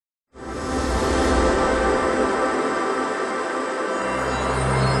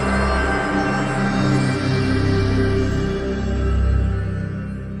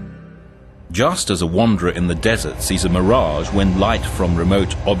Just as a wanderer in the desert sees a mirage when light from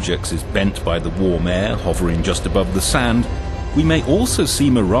remote objects is bent by the warm air hovering just above the sand, we may also see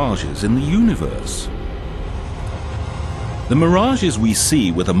mirages in the universe. The mirages we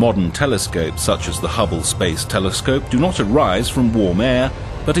see with a modern telescope such as the Hubble Space Telescope do not arise from warm air,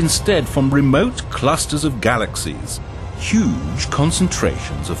 but instead from remote clusters of galaxies, huge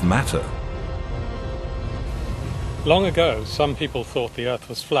concentrations of matter. Long ago, some people thought the Earth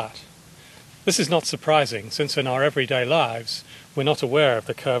was flat. This is not surprising, since in our everyday lives we're not aware of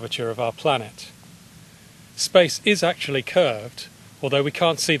the curvature of our planet. Space is actually curved, although we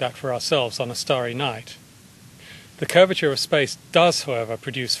can't see that for ourselves on a starry night. The curvature of space does, however,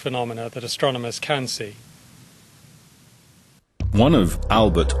 produce phenomena that astronomers can see. One of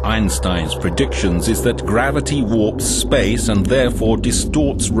Albert Einstein's predictions is that gravity warps space and therefore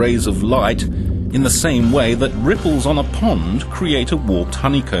distorts rays of light in the same way that ripples on a pond create a warped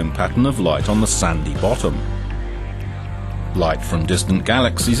honeycomb pattern of light on the sandy bottom. Light from distant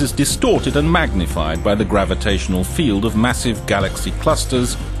galaxies is distorted and magnified by the gravitational field of massive galaxy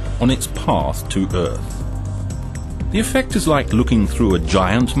clusters on its path to Earth. The effect is like looking through a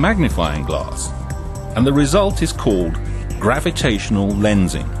giant magnifying glass, and the result is called gravitational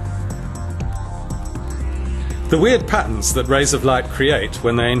lensing. The weird patterns that rays of light create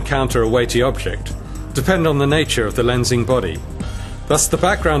when they encounter a weighty object depend on the nature of the lensing body. Thus, the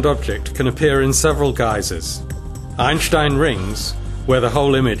background object can appear in several guises. Einstein rings, where the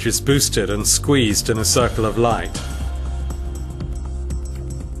whole image is boosted and squeezed in a circle of light.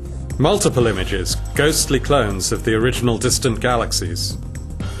 Multiple images, ghostly clones of the original distant galaxies.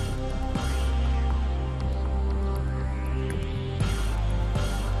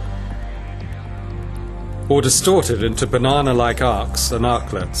 Or distorted into banana-like arcs and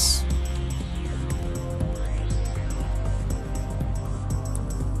arclets.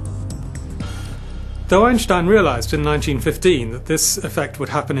 Though Einstein realized in 1915 that this effect would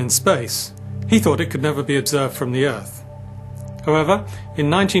happen in space, he thought it could never be observed from the Earth. However, in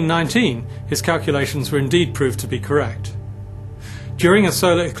 1919, his calculations were indeed proved to be correct. During a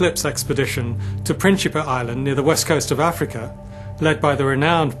solar eclipse expedition to Principe Island near the west coast of Africa, led by the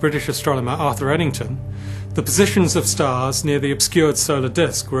renowned British astronomer Arthur Eddington, the positions of stars near the obscured solar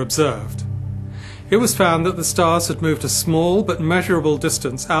disk were observed. It was found that the stars had moved a small but measurable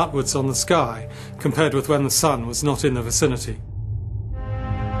distance outwards on the sky compared with when the Sun was not in the vicinity.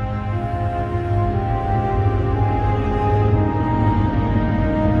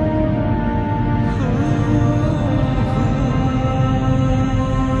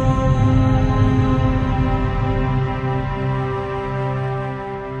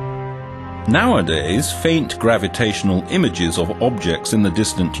 Nowadays, faint gravitational images of objects in the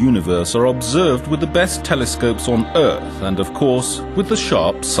distant universe are observed with the best telescopes on Earth and, of course, with the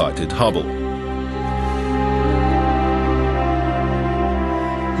sharp-sighted Hubble.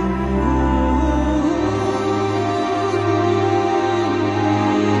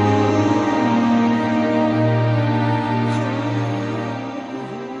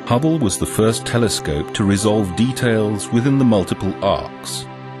 Hubble was the first telescope to resolve details within the multiple arcs,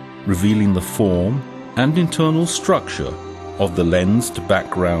 revealing the form and internal structure of the lensed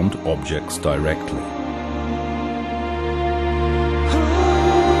background objects directly.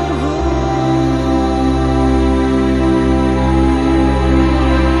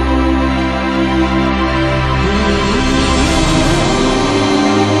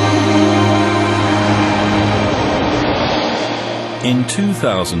 In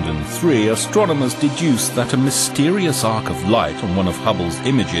 2003, astronomers deduced that a mysterious arc of light on one of Hubble's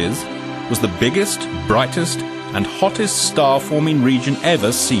images was the biggest, brightest, and hottest star-forming region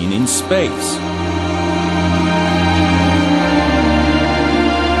ever seen in space.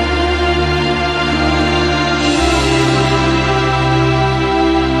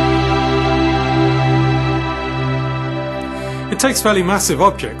 It takes fairly massive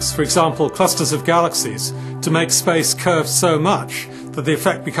objects, for example clusters of galaxies, to make space curve so much that the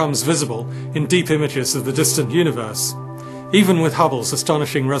effect becomes visible in deep images of the distant universe, even with Hubble's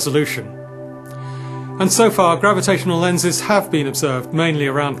astonishing resolution. And so far, gravitational lenses have been observed mainly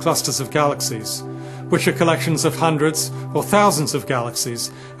around clusters of galaxies, which are collections of hundreds or thousands of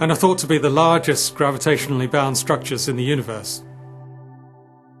galaxies and are thought to be the largest gravitationally bound structures in the universe.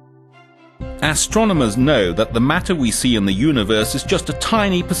 Astronomers know that the matter we see in the universe is just a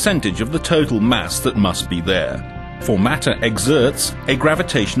tiny percentage of the total mass that must be there. For matter exerts a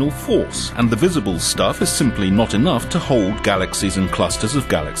gravitational force, and the visible stuff is simply not enough to hold galaxies and clusters of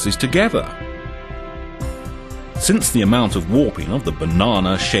galaxies together. Since the amount of warping of the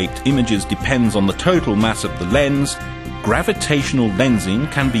banana-shaped images depends on the total mass of the lens, gravitational lensing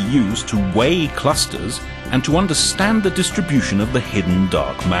can be used to weigh clusters and to understand the distribution of the hidden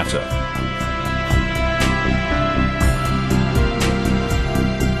dark matter.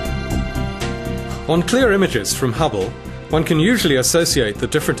 On clear images from Hubble, one can usually associate the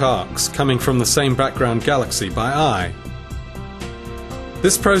different arcs coming from the same background galaxy by eye.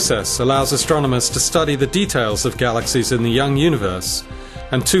 This process allows astronomers to study the details of galaxies in the young universe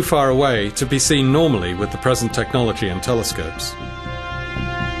and too far away to be seen normally with the present technology and telescopes.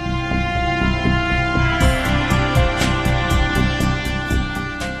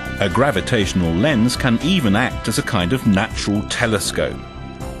 A gravitational lens can even act as a kind of natural telescope.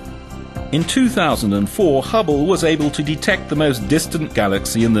 In 2004, Hubble was able to detect the most distant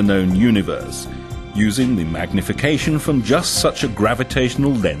galaxy in the known universe, using the magnification from just such a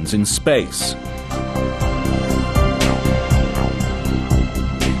gravitational lens in space.